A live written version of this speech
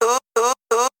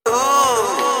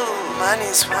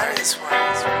money's worth.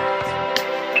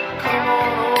 Come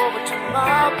on over to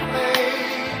my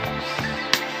place.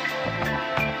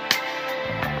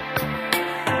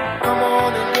 Come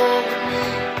on and go with me.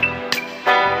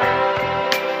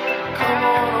 Come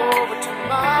on over to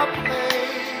my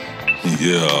place.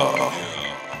 Yeah.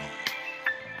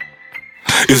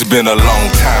 It's been a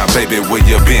long time, baby, where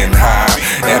you been high?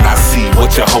 And I see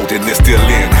what you're holding is still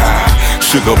in high.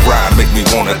 Sugar brine make me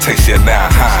wanna taste you now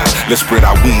high. Let's spread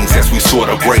our wings as we soar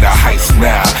to greater heights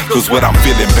now. Cause what I'm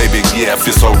feeling, baby, yeah, it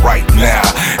feels so right now.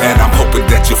 And I'm hoping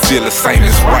that you feel the same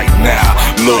as right now.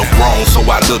 Love wrong, so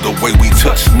I love the way we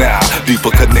touch now.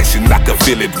 Deeper connection, I can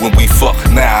feel it when we fuck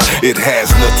now. It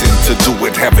has nothing to do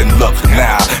with having luck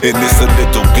now. And it's a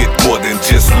little bit more than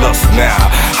just lust now.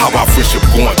 How our friendship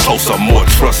going closer, more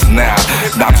trust now.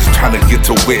 Not just trying to get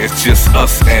to where it's just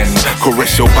us and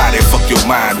caress your body, fuck your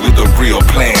mind with a real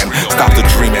plan. Stop the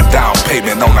dreaming, down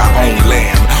payment on our own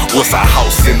land. What's a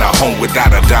house in a home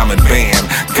without a diamond band?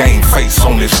 Game face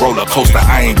on this roller coaster,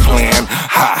 I ain't playing.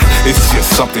 Ha, it's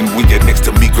just something when you're next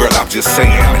to me, girl, I'm just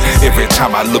saying. Every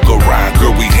time I look around,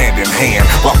 girl, we hand in hand.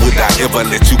 Why would I ever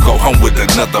let you go home with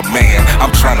another man?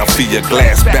 I'm trying to fill your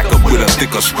glass back up with a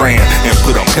thicker strand and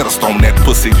put a pedestal on that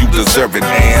pussy you deserving,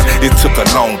 man. It took a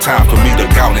long time for me to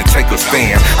go and take a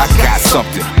stand. I got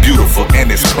something beautiful and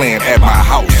it's planned at my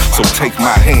house, so take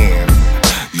my hand,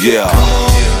 yeah.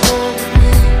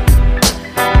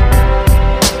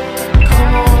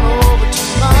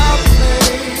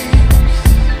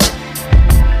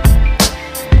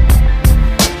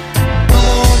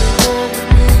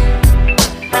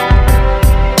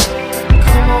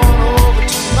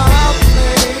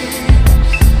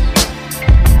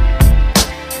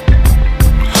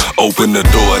 Open the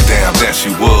door, damn, there she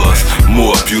was.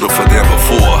 More beautiful than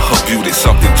before. Her beauty,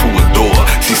 something to adore.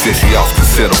 She said she often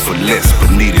settled for less,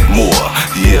 but needed more.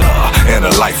 Yeah, and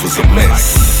her life was a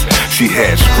mess. She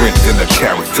had strength in her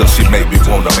character. She made me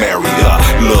wanna marry her.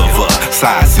 Love her,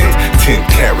 size it, 10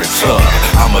 carats her.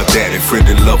 I'm a daddy, friend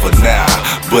and lover now,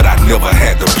 but I never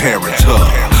had to parent her.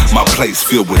 My place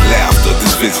filled with laughter,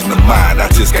 this vision of mine I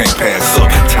just can't pass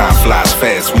up. Time flies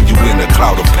fast when you in a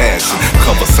cloud of passion.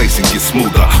 Conversation gets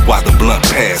smoother while the blunt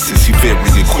passes. She very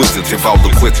inquisitive, all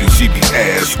the questions she be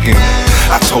asking.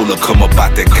 I told her come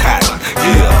about that cotton,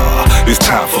 yeah, it's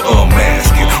time for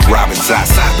unmasking. Robin's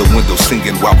outside the window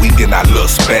singing while we in our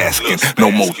lust basking.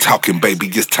 No more talking,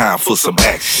 baby, it's time for some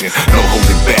action. No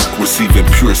holding back, receiving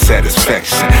pure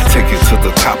satisfaction. Take it to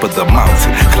the top of the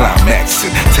mountain,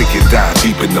 climaxing. Take it down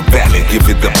deep in the valley, give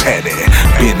it the patty.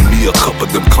 Bend me a couple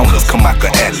of them corners, come out the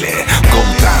alley. Go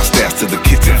downstairs to the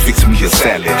kitchen, fix me a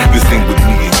salad. This thing with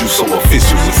me and you so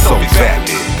official, it's so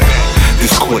valid.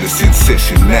 This court is in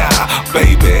session now,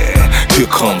 baby. Here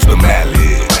comes the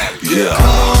mallet, yeah.